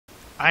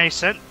I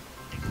sent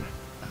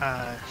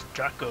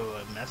Draco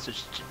a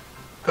message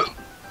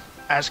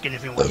asking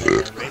if he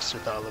wanted to race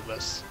with all of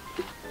us.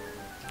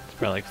 It's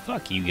probably like,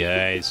 fuck you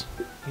guys.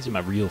 These are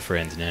my real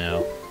friends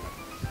now.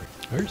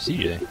 Where's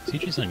CJ?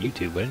 CJ's on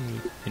YouTube. Why didn't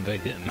you invite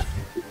him?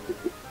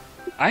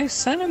 I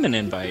sent him an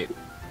invite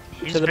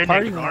He's to the been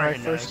party when I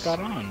ignoring first us. got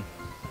on.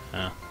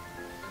 Oh.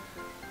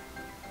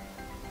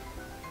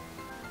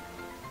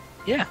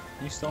 Yeah,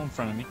 he's still in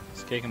front of me.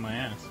 He's kicking my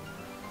ass.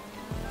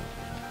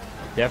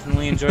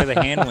 Definitely enjoy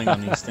the handling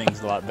on these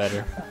things a lot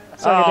better.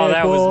 Oh,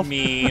 that was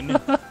mean.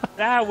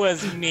 That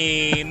was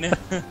mean.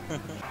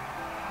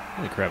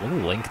 Holy crap, look at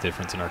the length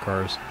difference in our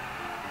cars.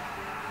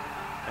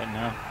 I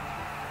know.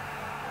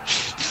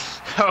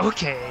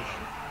 Okay.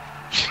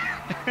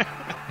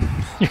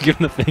 You're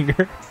giving the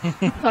finger?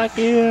 Fuck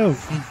you!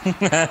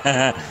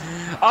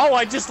 Oh,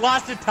 I just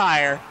lost a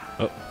tire.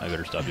 Oh, I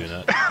better stop doing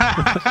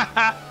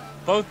that.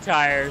 Both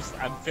tires.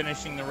 I'm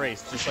finishing the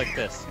race just like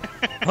this.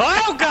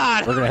 Oh,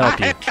 God! We're gonna help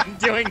you. I'm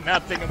doing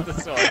nothing of the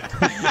sort.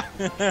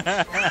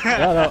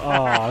 No,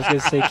 oh, I was gonna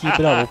say keep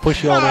it up. We'll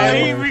push you all the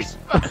way.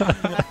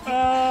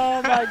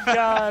 Oh, my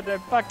God. I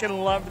fucking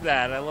love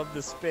that. I love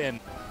the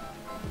spin.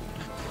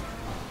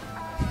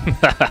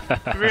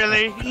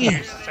 Really?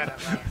 You son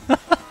of a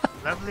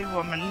lovely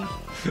woman.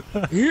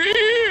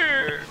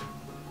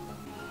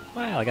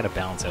 Well, I gotta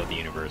balance out the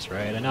universe,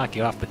 right? I knock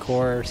you off the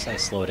course, I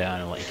slow down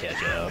and let you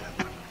catch up.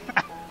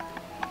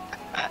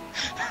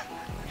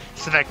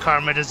 So that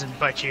karma doesn't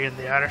bite you in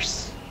the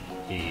arse.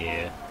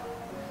 Yeah.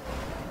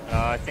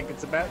 I think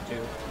it's about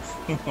to.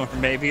 Or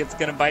maybe it's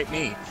gonna bite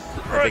me.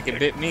 I think it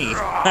bit me.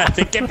 I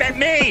think it bit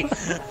me!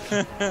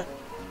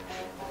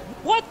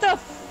 What the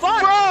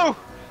fuck? Bro!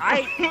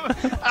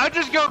 I'll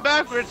just go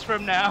backwards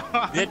from now.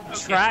 The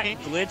track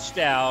glitched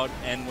out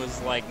and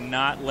was like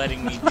not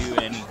letting me do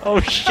anything.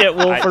 Oh shit,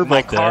 Wilford,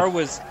 my car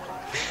was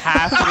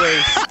halfway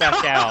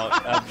stuck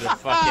out of the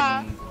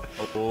fucking...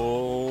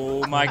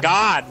 Oh my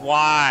God,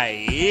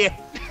 why?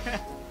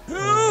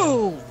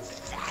 Ooh!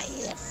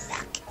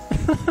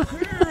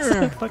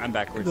 I'm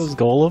backwards. Those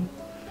golem?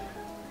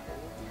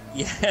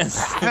 Yes.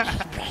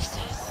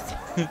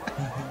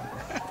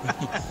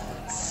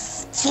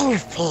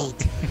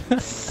 Stupid.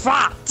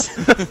 Fat.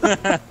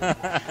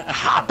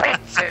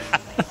 Hobbits.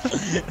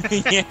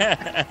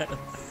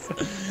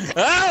 Yes.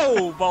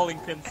 Oh, bowling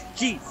pins!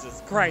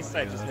 Jesus Christ!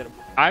 I just hit him.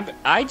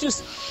 I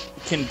just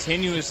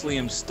continuously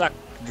am stuck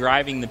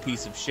driving the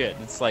piece of shit.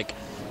 It's like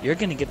you're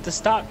gonna get the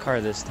stock car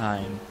this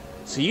time,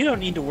 so you don't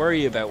need to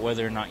worry about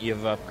whether or not you've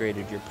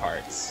upgraded your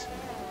parts.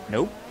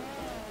 Nope,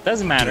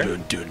 doesn't matter.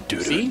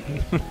 See?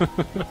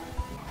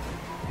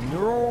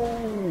 No.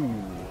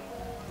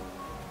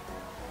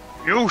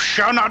 You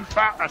shall not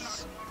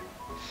pass.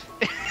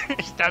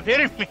 Stop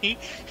hitting me.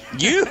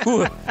 You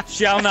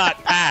shall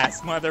not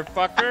pass,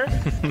 motherfucker.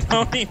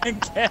 Don't even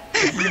get.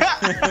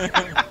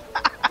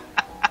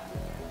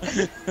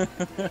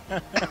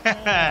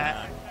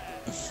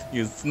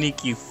 You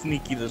sneaky,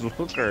 sneaky little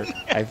hooker.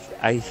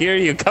 I hear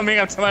you coming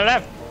up to my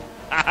left.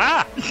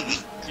 Aha!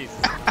 Jesus.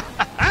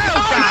 Oh,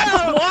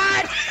 God!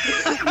 What?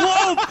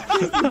 Whoa!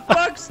 You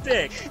fuck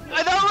stick!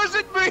 That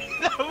wasn't me.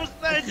 That was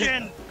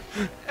Legend.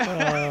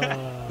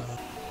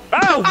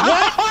 Oh,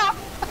 what?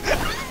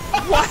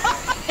 What?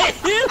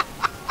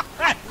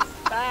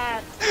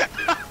 That?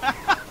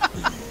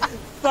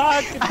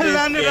 Fuck this I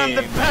landed on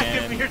the game, back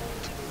man. of your...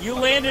 You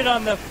landed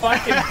on the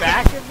fucking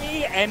back of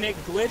me, and it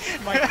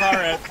glitched my car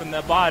out from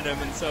the bottom,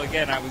 and so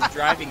again, I was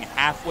driving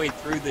halfway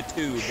through the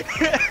tube,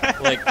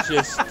 like,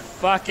 just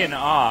fucking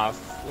off,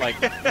 like,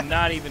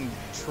 not even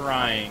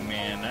trying,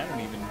 man. I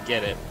don't even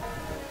get it.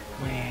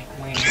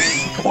 What?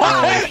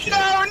 shit.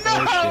 No,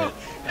 no! Oh,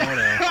 shit. Oh,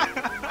 no.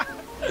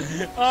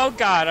 Oh,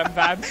 God,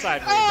 I'm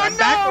sideways. Oh, I'm no!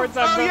 backwards.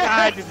 Oh, Yeah. yeah.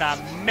 I did not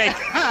make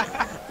it.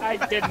 I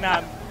did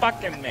not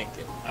fucking make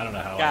it. I don't know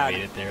how I God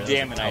made it there. That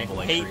damn was it, I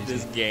tumbling hate crazy.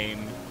 this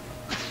game.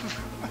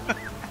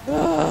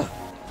 So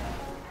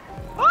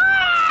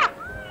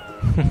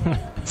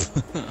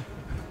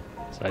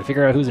I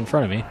figure out who's in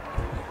front of me.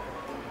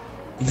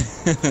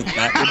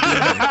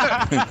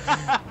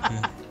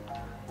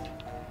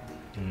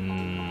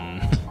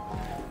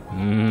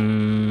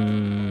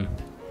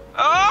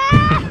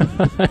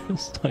 That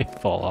Just like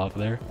fall off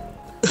there.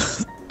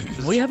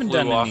 We haven't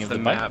done Flew off any of the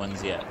the bike map.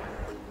 ones yet.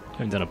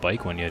 Haven't done a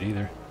bike one yet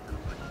either.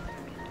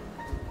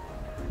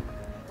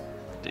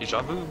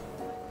 Deja vu.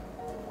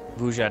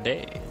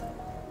 Boujade.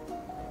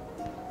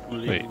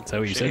 Wait, is that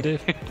what you said,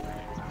 Dave?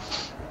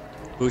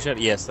 Boujade?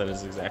 Yes, that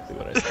is exactly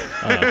what I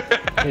said.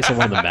 They said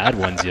one of the mad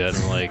ones yet.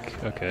 I'm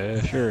like,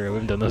 okay, sure, we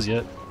haven't done those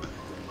yet.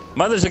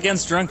 Mothers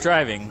Against Drunk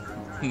Driving.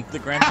 The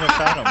Grand Theft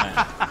Auto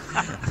map.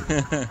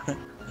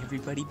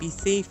 Everybody be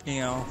safe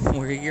now.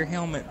 Wear your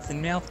helmets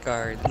and mouth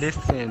guards.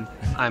 Listen,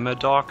 I'm a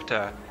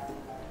doctor.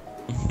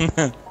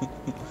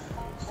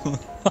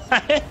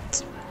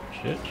 What?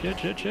 Shit.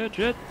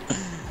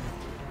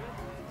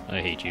 I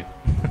hate you.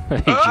 I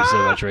hate you so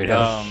much right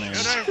now. Oh, man.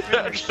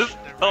 I just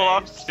fell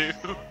off too.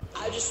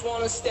 I just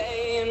wanna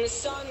stay in the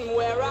sun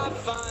where I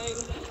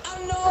find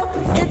I know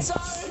it's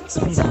hard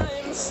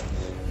sometimes,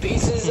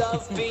 Pieces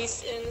of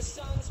peace in the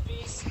sun's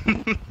peace.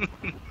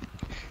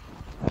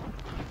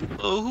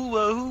 Oh,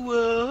 oh,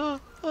 oh,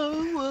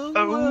 oh,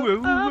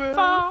 Oh, I'm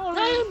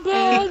falling,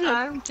 and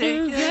I'm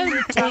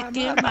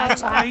taking my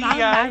time.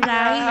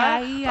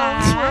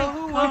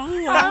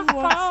 I'm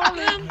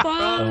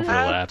falling,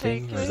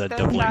 Overlapping, or is that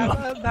doubling up?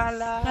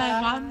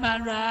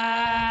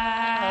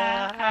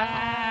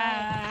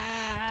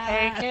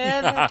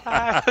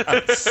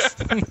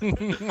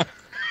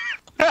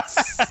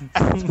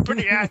 It's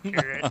pretty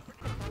accurate.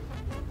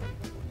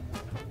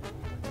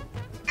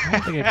 I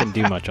don't think I can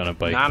do much on a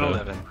bike, though.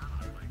 9/11.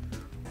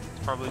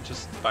 It's probably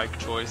just bike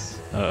choice.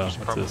 Uh-oh, There's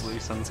what's probably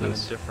this? some What's kind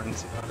this? of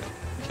difference about it.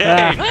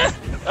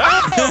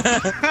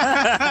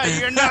 Ah!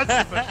 You're not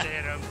supposed to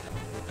hit him.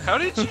 How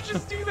did you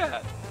just do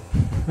that?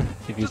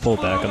 If you Just pull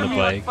flew back on over the me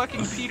like bike.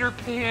 fucking Peter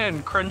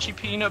Pan, crunchy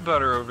peanut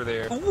butter over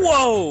there.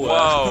 Whoa!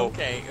 Whoa.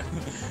 Okay.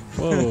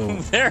 Whoa.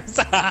 There's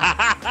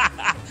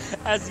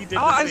as you did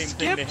the I same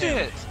thing to skipped him.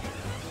 it.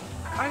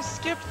 I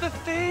skipped the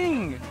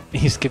thing.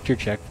 You skipped your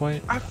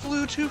checkpoint? I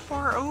flew too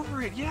far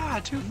over it.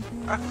 Yeah,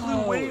 I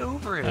flew way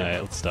over it.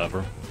 Alright, let's stop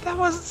her. That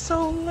was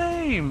so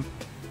lame.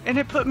 And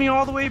it put me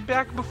all the way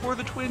back before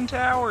the Twin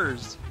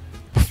Towers.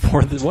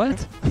 Before the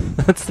what?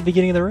 That's the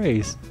beginning of the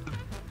race.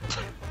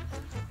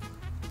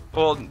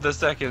 Well, the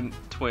second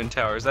Twin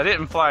Towers. I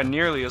didn't fly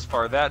nearly as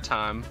far that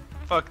time.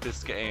 Fuck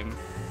this game.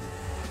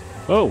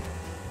 Whoa!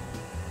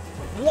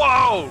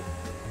 Whoa!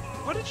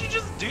 What did you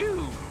just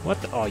do?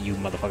 What the? Oh, you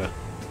motherfucker.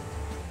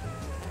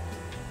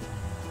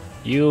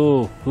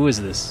 You. Who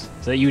is this?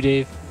 Is that you,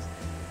 Dave?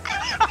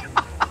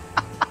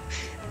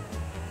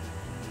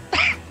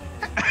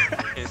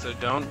 Okay, so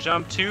don't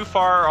jump too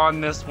far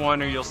on this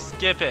one or you'll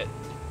skip it.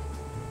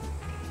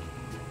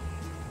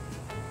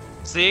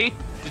 See?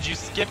 Did you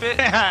skip it?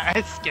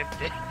 I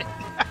skipped it.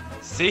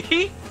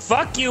 See?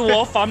 Fuck you,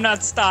 Wolf. I'm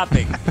not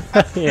stopping.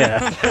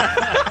 Yeah.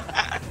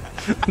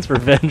 It's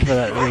revenge for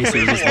that race that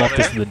you just left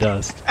us in the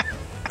dust.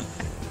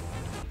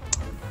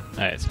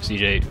 Alright, so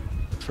CJ,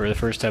 for the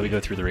first time we go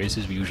through the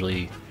races, we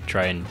usually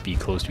try and be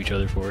close to each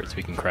other for it so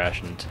we can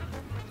crash and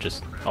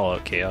just all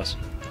out chaos.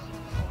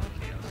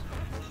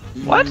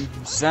 What?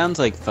 Sounds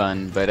like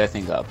fun, but I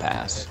think I'll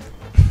pass.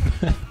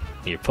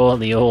 You're pulling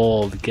the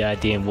old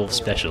goddamn wolf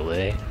special,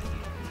 eh?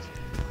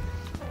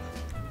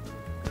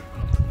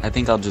 I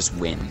think I'll just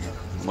win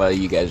while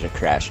you guys are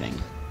crashing.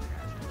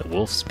 The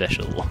wolf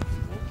special.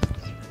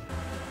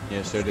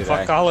 Yeah, so did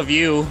Fuck I. all of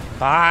you.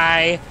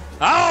 Bye.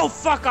 Oh,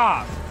 fuck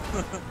off.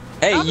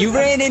 Hey, you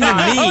ran into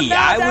me! No,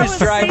 I that was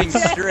driving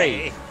CJ.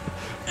 straight.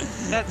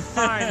 That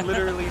sign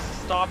literally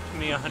stopped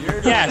me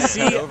 100%. Yeah,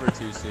 see, over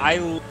too soon. I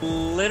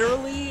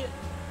literally,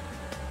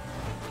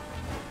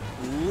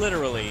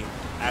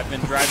 I've been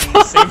driving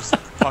the same.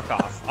 Fuck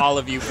off. All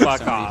of you, fuck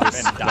Somebody off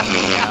just and spun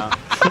me die. out.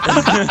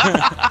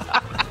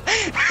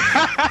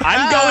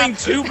 I'm going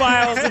 2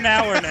 miles an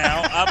hour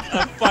now up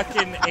a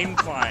fucking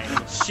incline,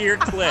 sheer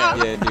cliff.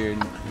 Yeah, dude.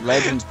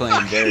 Legend's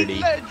playing dirty.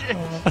 Legend.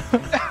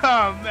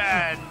 Oh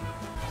man.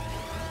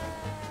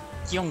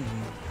 Pyong.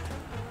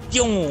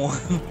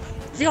 Pyong.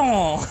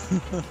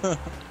 Pyong.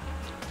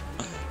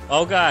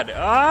 Oh god.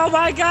 Oh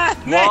my god.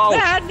 Whoa.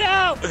 Man,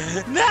 no.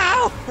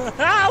 No.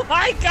 Oh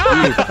my You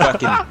god.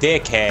 fucking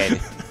dickhead.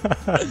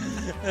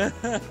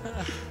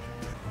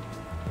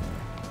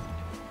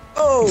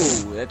 Oh,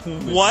 that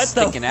was What the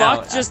sticking fuck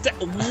out. just.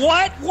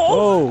 What? Whoa.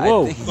 Whoa,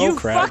 whoa, I think- oh You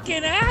crap.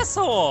 fucking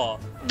asshole.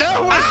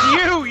 That was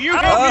you. You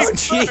hit Oh, me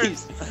first.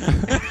 jeez.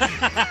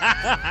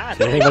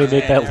 Did anybody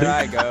make that There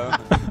I loop?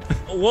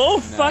 go.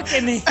 Wolf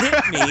fucking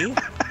hit me.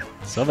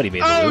 Somebody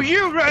made the Oh, loop.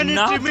 you ran into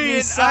Knocked me me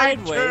and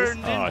sideways. I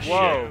turned Oh, in. shit.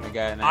 Whoa. I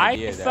got an I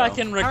idea, though.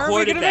 fucking How are we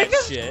recorded gonna that make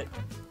this? shit.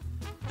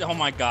 Oh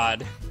my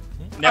god.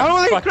 Never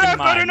Holy fucking crap!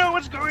 mind. I don't know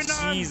what's going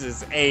on.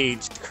 Jesus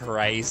H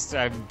Christ,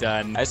 I'm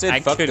done. I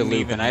said fuck the couldn't loop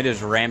even. and I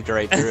just ramped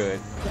right through it.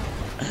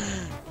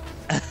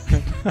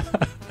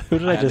 Who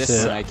did I This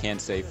just one hit? I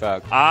can't say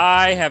fuck.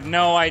 I have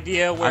no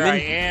idea where I'm I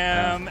in-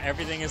 am.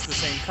 Everything is the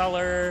same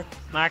color.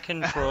 My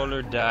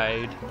controller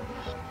died.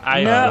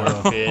 I No.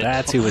 forfeit.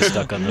 That's who was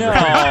stuck on the No,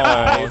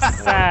 road.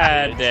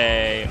 sad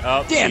day.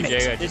 Oh, Damn CJ,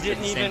 it. I It just did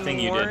didn't the same even thing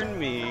you did. warn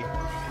me.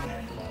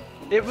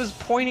 It was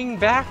pointing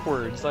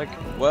backwards, like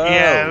Whoa,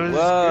 Yeah, it was-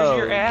 whoa.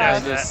 your I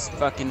ass. just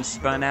fucking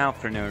spun out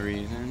for no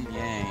reason.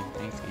 Yay,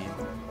 thanks game.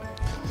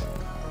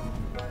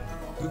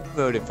 Who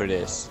voted for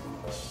this?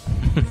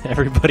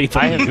 Everybody but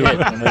I have you.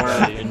 hit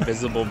more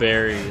invisible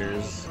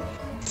barriers.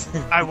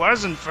 I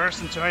wasn't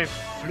first until I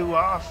flew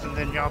off, and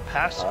then y'all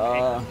passed me.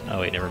 Oh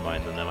wait, never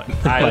mind then. That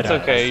might. That's it's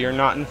okay. You're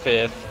not in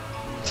 5th.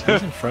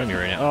 Who's in front of me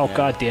right now? Oh Yeah.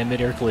 god damn,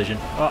 mid-air collision.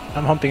 Oh,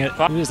 I'm humping it.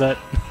 Who is that?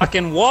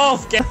 Fucking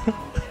wolf, get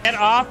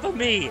off of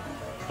me.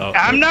 Oh,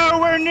 I'm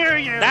nowhere near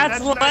you. That's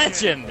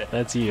legend.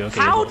 that's you. Okay.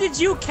 How well, did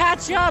you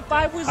catch up?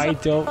 I was. I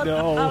don't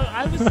know.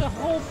 I was a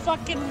whole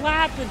fucking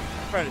lap in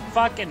front.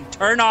 Fucking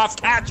turn off,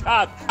 catch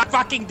up.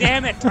 Fucking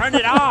damn it, turn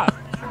it off.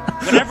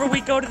 Whenever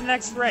we go to the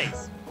next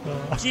race.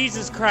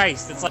 Jesus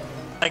Christ, it's like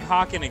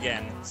Hawking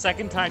again.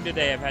 Second time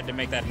today I've had to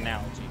make that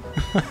analogy.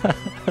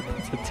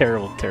 It's a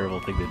terrible, terrible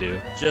thing to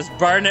do. Just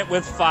burn it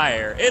with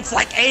fire. It's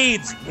like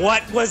AIDS.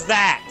 What was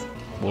that?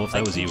 Well, if that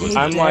Like, was you, he was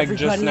I'm to like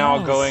just everybody now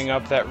else. going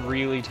up that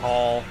really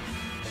tall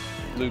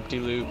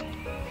loop-de-loop.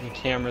 The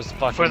camera's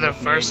fucking For the with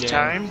me first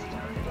again.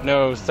 time?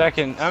 No,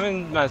 second. I'm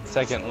in my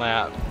second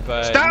lap,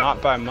 but Stop!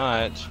 not by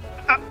much.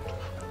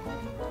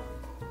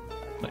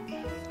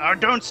 Oh,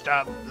 don't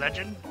stop,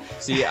 legend.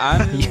 See,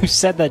 I'm. You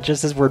said that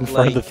just as we're in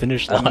front of the Like,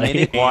 finish a line.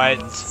 minute- What?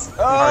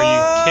 Are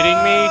you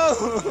kidding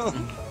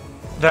me?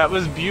 That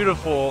was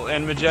beautiful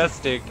and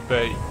majestic,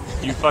 but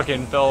you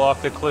fucking fell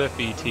off the cliff,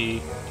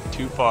 ET.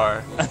 Too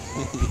far.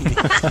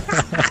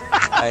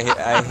 I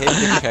hit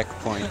the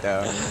checkpoint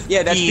though.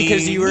 Yeah, that's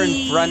because you were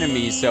in front of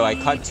me, so I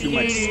caught too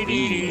much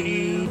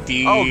speed.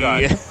 Oh,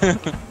 God.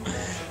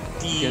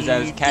 Because I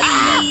was catching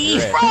that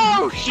grip.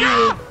 Oh,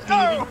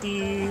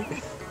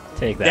 shit!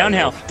 Take that.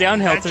 Downhill, Wolf.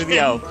 downhill through the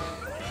L.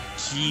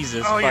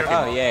 Jesus Oh, you're-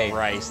 fucking Oh, yay.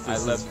 Christ! I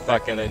This love is the fact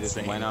fucking that I just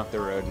insane. went off the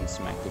road and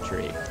smacked the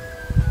tree.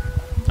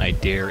 I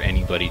dare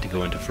anybody to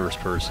go into first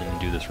person and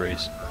do this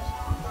race.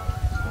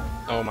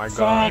 Oh my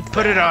god.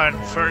 Put it on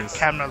for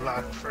camera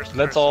lock first.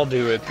 Let's all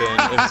do it then.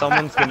 If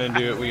someone's gonna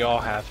do it, we all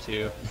have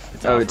to.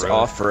 Oh, it's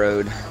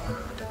off-road. off-road.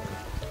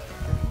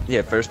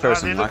 Yeah, first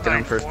person. Lock it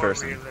on first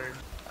person.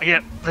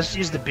 Yeah, let's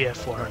use the BF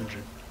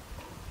 400.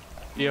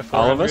 Yeah,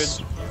 All of us?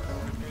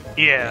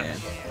 Yeah. Yeah.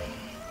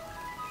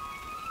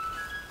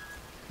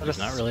 There's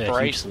not really a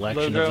Sprite huge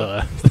selection logo.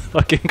 of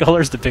fucking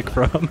colors to pick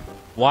from.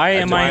 Why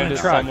am I Why in a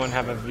does truck? someone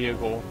have a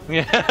vehicle?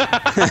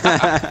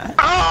 Yeah.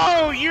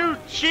 Oh, you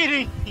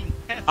cheating!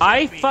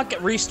 I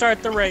fucking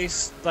restart the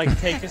race. Like,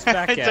 take us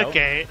back It's out.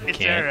 okay. It's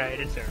Can't. alright.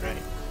 It's alright.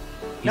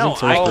 He's No, in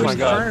first I Oh person. my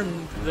God.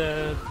 confirmed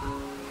the.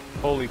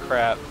 Holy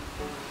crap.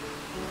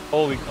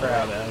 Holy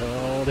crap.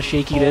 Oh, the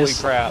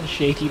shakiness. Holy crap. The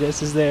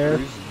shakiness is there.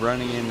 Who's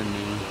running into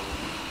me?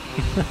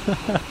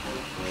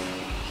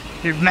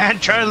 Your man,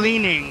 try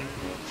leaning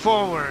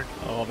forward.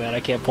 Oh man, I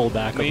can't pull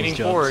back on Leaning these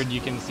jumps. forward,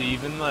 you can see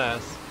even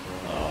less.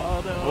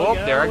 Oh no. Whoop,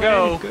 there I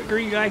go.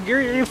 Green guy,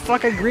 green,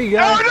 fucking green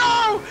guy.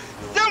 Oh no!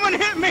 Someone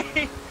hit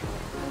me!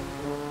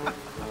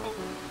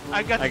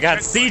 I got I got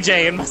checkpoint.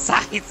 CJ in my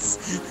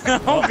sights.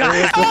 Oh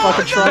There's god. the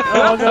fucking truck.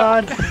 Oh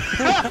god.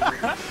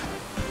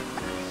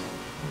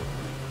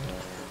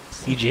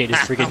 CJ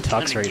just freaking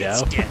tucks right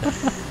now.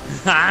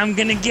 I'm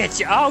gonna get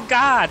you. Oh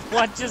god,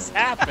 what just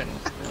happened?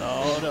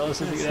 Oh no,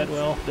 this isn't that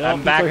well. No, I'm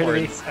people are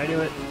hitting me. backwards. I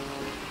knew it.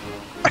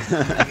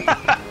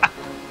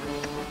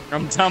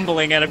 I'm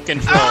tumbling out of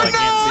control. I can't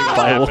see what's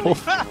By happening.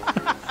 wolf.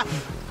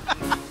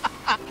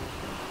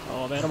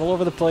 Oh man, I'm all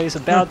over the place.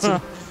 I'm bouncing.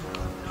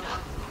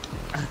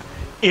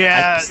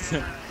 Yeah,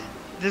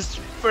 this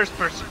first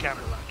person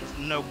camera lock is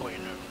no bueno.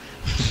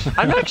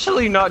 I'm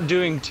actually not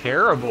doing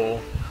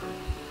terrible.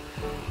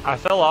 I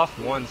fell off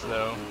once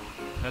though.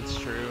 That's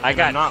true. I And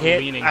got I'm not hit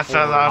leaning I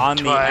fell forward. off on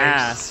the twice.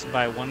 ass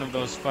by one of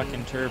those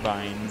fucking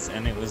turbines,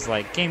 and it was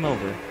like game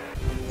over.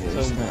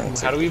 So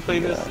how do we play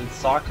this? It's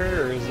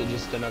soccer or is it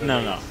just another No,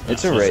 race? no,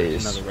 It's a just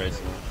race. Another race.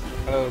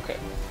 Oh, okay.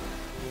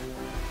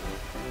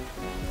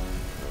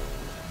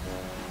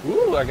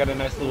 Ooh, I got a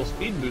nice little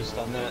speed boost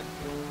on that.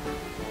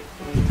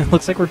 It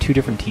looks like we're two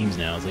different teams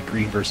now. It's like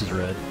green versus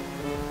red.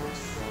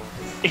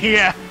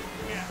 Yeah.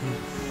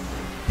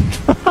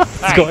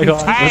 What's going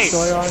on? Hey.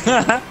 What's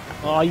going on?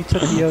 Oh, you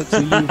took me out, so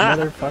you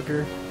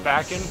motherfucker.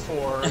 Back and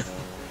forth.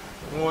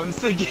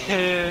 Once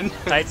again.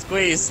 Tight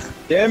squeeze.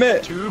 Damn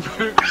it! 2%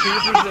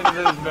 of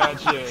this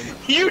match in.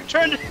 You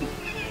turned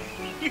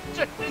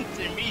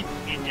into me,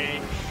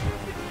 CJ.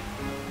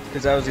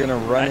 Because I was gonna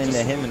run I into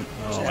just- him and.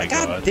 Oh my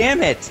God god.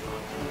 damn it!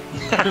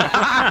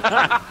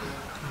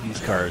 These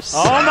cars.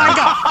 Oh my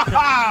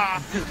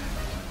god!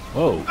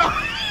 Whoa.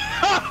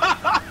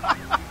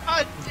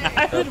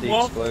 I Felt would the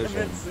wolf explosion.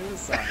 commit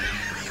suicide.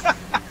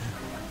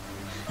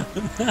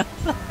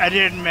 I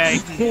didn't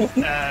make the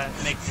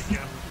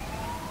jump.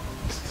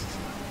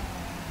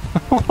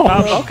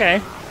 Okay.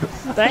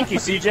 Thank you,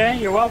 CJ.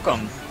 You're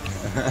welcome.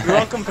 You're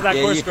welcome for that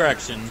Yeah, course you-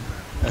 correction.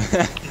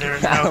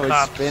 There's I no was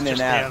cops, spinning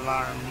just out. the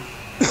alarm.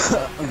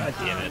 God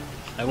damn it.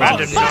 That Random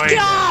was, Fuck noises.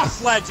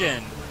 off,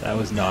 legend! that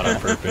was not on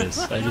purpose.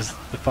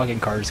 The fucking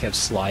car just kept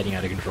sliding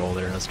out of control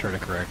there. Let's try to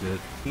correct it.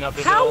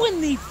 Nothing How else.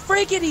 in the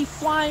friggity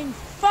flying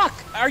fuck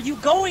are you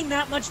going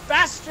that much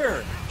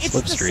faster? It's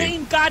the Slipstream.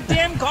 same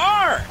goddamn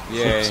car!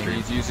 Yeah, Slipstream.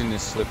 he's using the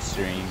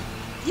slipstream.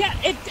 Yeah,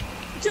 it.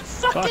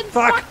 Just fucking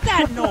Fuck. fuck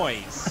that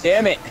noise!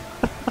 Damn it!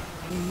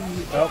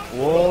 Oh,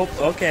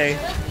 whoop, okay.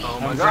 Oh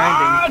my I'm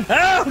god!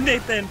 grinding. Oh,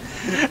 Nathan!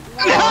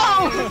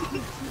 No!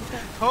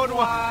 Hold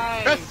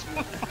Why?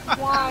 on.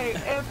 Why?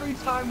 Every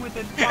time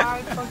within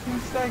 5 fucking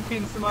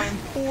seconds am I in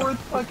 4th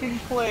fucking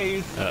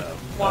place.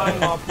 Why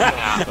am I off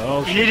that?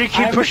 Oh, You need to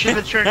keep pushing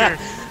the trigger.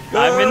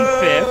 I'm in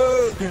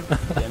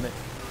 5th. Damn it.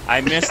 I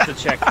missed the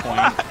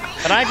checkpoint.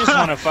 But I just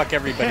want to fuck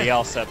everybody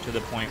else up to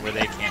the point where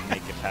they can't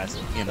make it past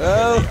in the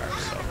where they are.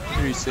 So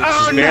 360.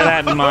 Oh, bear no.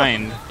 that in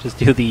mind. just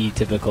do the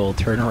typical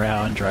turn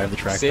around, drive the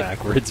track Sit-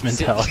 backwards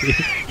mentality.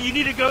 You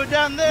need to go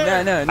down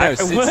there. No, I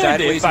sit would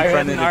sideways if I in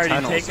front of hadn't the already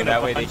tunnel so taken that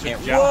a way they bunch can't.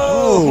 of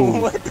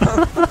jobs.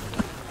 Whoa!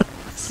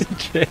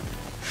 CJ.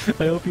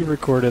 I hope you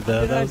recorded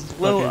that. That was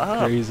blow fucking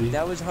up. crazy.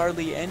 That was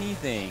hardly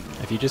anything.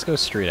 If you just go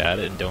straight at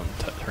it and don't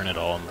turn it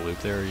all in the loop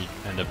there, you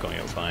end up going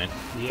out fine.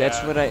 Yeah,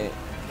 That's what I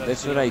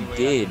the only way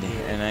did, can do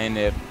it. and I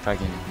ended up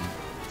fucking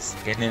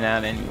spinning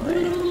out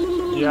anyway.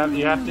 You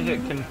have to hit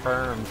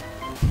confirm.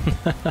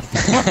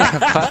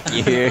 Fuck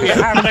you. You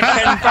have to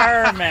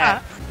confirm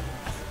it.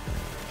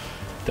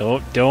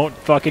 Don't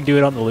fucking do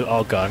it on the loop.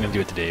 Oh god, I'm gonna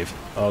do it to Dave.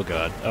 Oh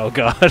god. Oh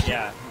god.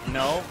 Yeah.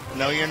 No,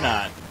 you're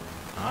not.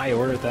 I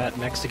ordered that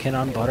Mexican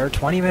on butter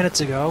 20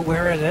 minutes ago.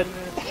 Where is it?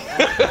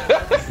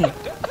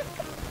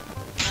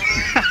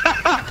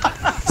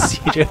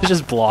 CJ was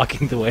just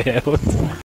blocking the way out.